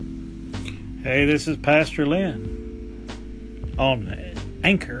Hey, this is Pastor Lynn on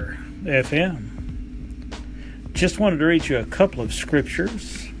Anchor FM. Just wanted to read you a couple of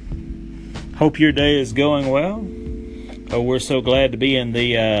scriptures. Hope your day is going well. Oh, we're so glad to be in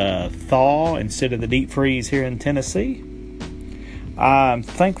the thaw instead of the deep freeze here in Tennessee. I'm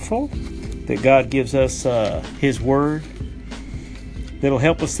thankful that God gives us His Word that'll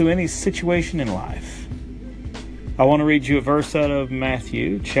help us through any situation in life. I want to read you a verse out of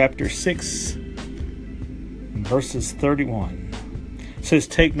Matthew chapter 6, verses 31. It says,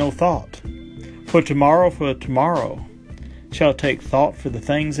 "Take no thought, for tomorrow shall take thought for the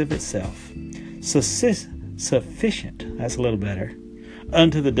things of itself. Sufficient," that's a little better,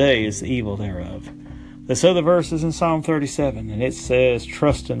 "unto the day is the evil thereof." This other verse is in Psalm 37, and it says,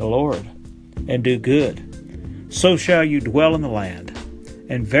 "Trust in the Lord, and do good. So shall you dwell in the land,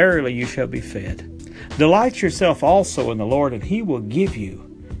 and verily you shall be fed. Delight yourself also in the Lord, and He will give you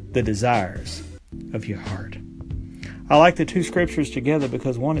the desires of your heart." I like the two scriptures together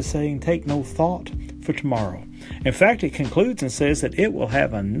because one is saying, take no thought for tomorrow. In fact, it concludes and says that it will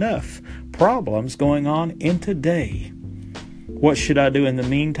have enough problems going on in today. What should I do in the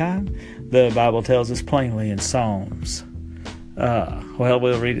meantime? The Bible tells us plainly in Psalms.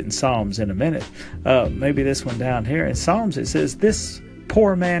 We'll read it in Psalms in a minute. Maybe this one down here. In Psalms it says, "This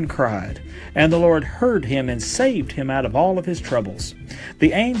poor man cried, and the Lord heard him and saved him out of all of his troubles.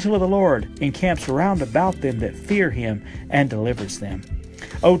 The angel of the Lord encamps round about them that fear him and delivers them.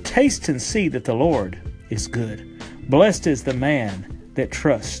 O taste and see that the Lord is good. Blessed is the man that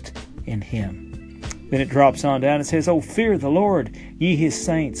trusts in him." Then it drops on down and says, "O fear the Lord, ye his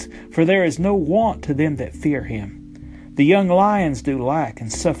saints, for there is no want to them that fear him. The young lions do lack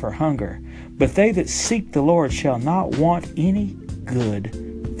and suffer hunger, but they that seek the Lord shall not want any good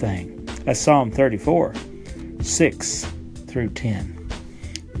thing." That's Psalm 34, 6 through 10.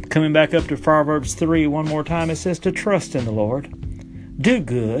 Coming back up to Proverbs 3 one more time, it says to trust in the Lord. Do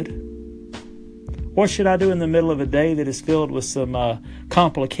good. What should I do in the middle of a day that is filled with some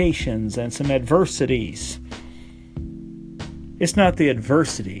complications and some adversities? It's not the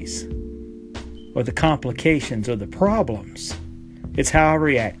adversities or the complications or the problems. It's how I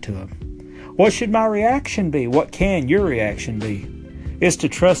react to them. What should my reaction be? What can your reaction be? It's to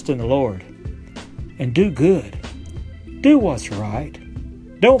trust in the Lord and do good. Do what's right.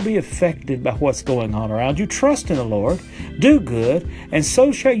 Don't be affected by what's going on around you. Trust in the Lord. Do good, and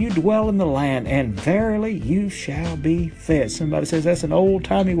so shall you dwell in the land, and verily you shall be fed. Somebody says that's an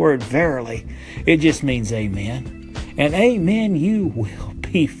old-timey word, verily. It just means amen. And amen, you will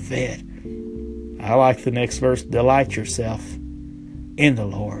be fed. I like the next verse. Delight yourself in the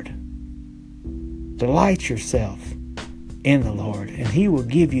Lord. Delight yourself in the Lord, and He will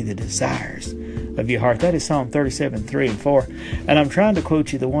give you the desires of your heart. That is Psalm 37, 3 and 4. And I'm trying to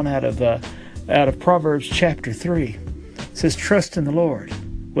quote you the one out of Proverbs chapter 3. It says, "Trust in the Lord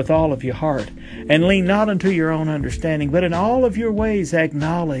with all of your heart, and lean not unto your own understanding, but in all of your ways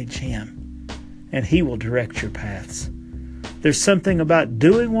acknowledge Him, and He will direct your paths." There's something about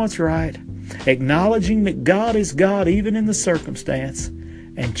doing what's right, acknowledging that God is God even in the circumstance,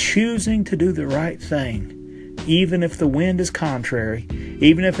 and choosing to do the right thing, even if the wind is contrary,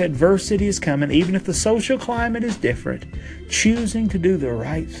 even if adversity is coming, even if the social climate is different, choosing to do the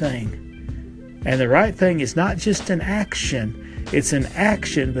right thing. And the right thing is not just an action. It's an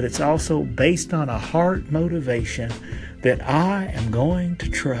action, but it's also based on a heart motivation that I am going to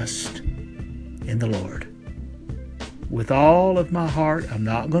trust in the Lord. With all of my heart, I'm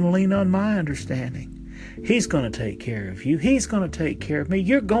not going to lean on my understanding. He's going to take care of you. He's going to take care of me.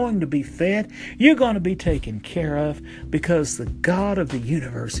 You're going to be fed. You're going to be taken care of because the God of the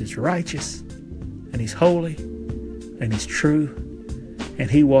universe is righteous, and He's holy, and He's true,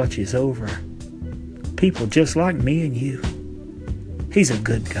 and He watches over people just like me and you. He's a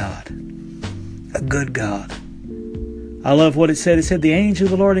good God. A good God. I love what it said. It said, "The angel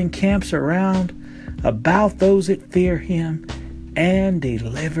of the Lord encamps around about those that fear Him and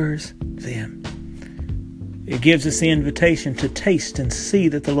delivers them." It gives us the invitation to taste and see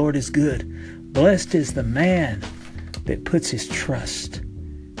that the Lord is good. Blessed is the man that puts his trust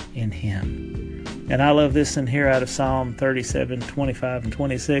in Him. And I love this in here out of Psalm 37, 25 and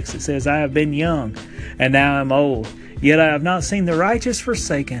 26. It says, "I have been young, and now I am old, yet I have not seen the righteous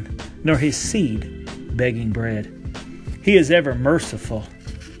forsaken, nor his seed begging bread. He is ever merciful,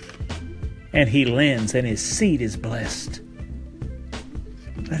 and He lends, and His seed is blessed."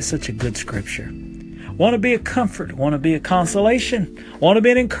 That is such a good scripture. Want to be a comfort, want to be a consolation, want to be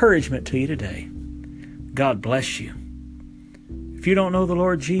an encouragement to you today. God bless you. If you don't know the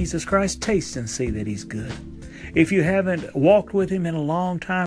Lord Jesus Christ, taste and see that He's good. If you haven't walked with Him in a long time,